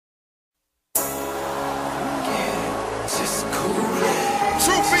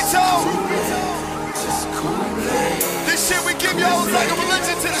This shit we give y'all is like a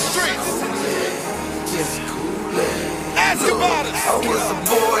religion to the streets. Ask about us. I was a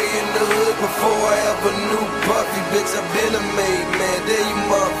boy in the hood before I ever knew Puffy. Bitch, I been a made man. There you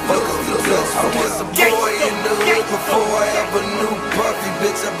motherfuckers to touch. I was a boy in the hood before I ever knew Puffy.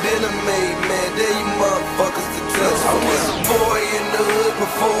 Bitch, I been a made man. There you motherfuckers to touch. I was a boy in the hood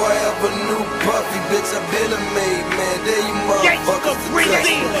before I ever knew Puffy. Bitch, I been a made man. There you motherfuckers to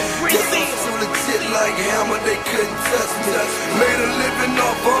touch. Guess I'm too legit like Hammer. They couldn't touch me. Made a living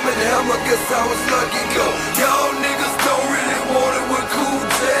off on it, Hammer. Guess I was lucky. Go, y'all niggas don't really want it with Cool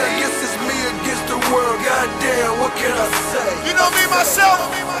J. I guess it's me against the world. Goddamn, what can I say? You know me myself,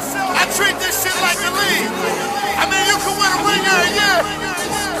 I treat this shit like the league. I mean, you can win a ring every year,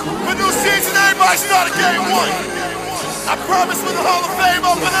 but new season, everybody start at game one. I promise when the Hall of Fame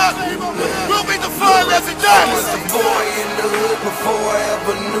open up, we'll be defined as a I was a boy in the hood before I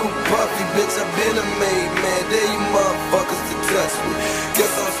ever knew Puffy. Bitch, I been a made man. There you motherfuckers to touch me.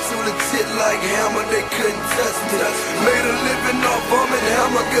 Guess I'm too legit like Hammer. They couldn't touch me. Made a living off on it,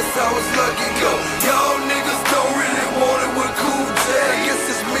 Hammer. Guess I was lucky. Go, y'all niggas don't really want it with Cool J. I guess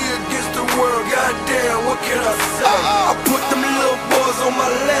it's me against the world. Goddamn, what can I say? I put them little boys on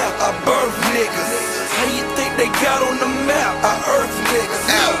my lap. I birth niggas. How you think they got on the map? I earth niggas.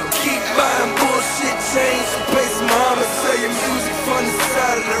 Keep buying bullshit chains and pay some homage. Sell your music from the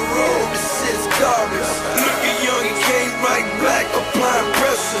side of the road. This shit's garbage. Looking young and came right back, applying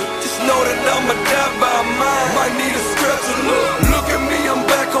pressure. Just know that I'ma die by mine. Might need a stretcher. Look at me, I'm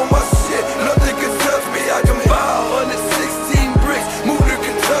back on my shit. Nothing can touch me. I can buy 116 bricks. Move to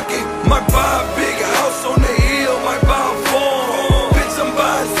Kentucky. Might buy a big house on the hill. Might buy a farm. Bitch, I'm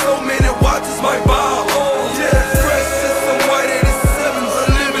buying so many watches. Might buy a home. Yeah, fresh as some white 87s. A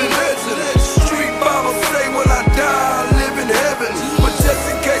living legend. Street Bible say when I die, I live in heaven. But just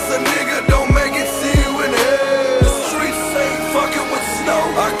in case a nigga don't make it, see you in hell. The streets ain't fucking with snow.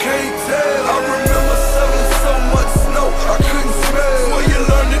 I can't tell. I remember shoveling so much snow I couldn't smell. Well, you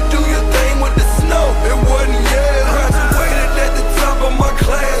learn to do your thing with the snow. It wasn't graduated at the top of my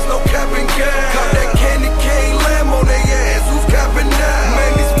class. No cap and gas. Caught that candy cane lamb on their ass. Who's capping now?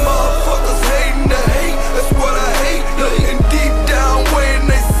 Man, these motherfuckers hating the hate. That's what I hate. Looking deep down, weighing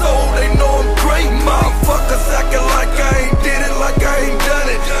they soul. They know I'm great. Motherfuckers acting like I ain't did it, like I ain't done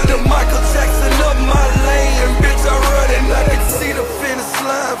it. The Michael Jackson up my lane, and bitch I run it. I can see the finish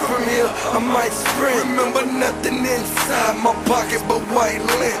line from here. I might sprint. Remember nothing inside my pocket but white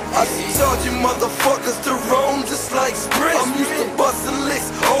lint. I charge you motherfuckers to roam just like Sprint. I'm used to busting licks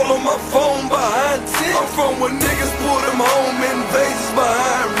all on my phone behind 10. I'm from a nigga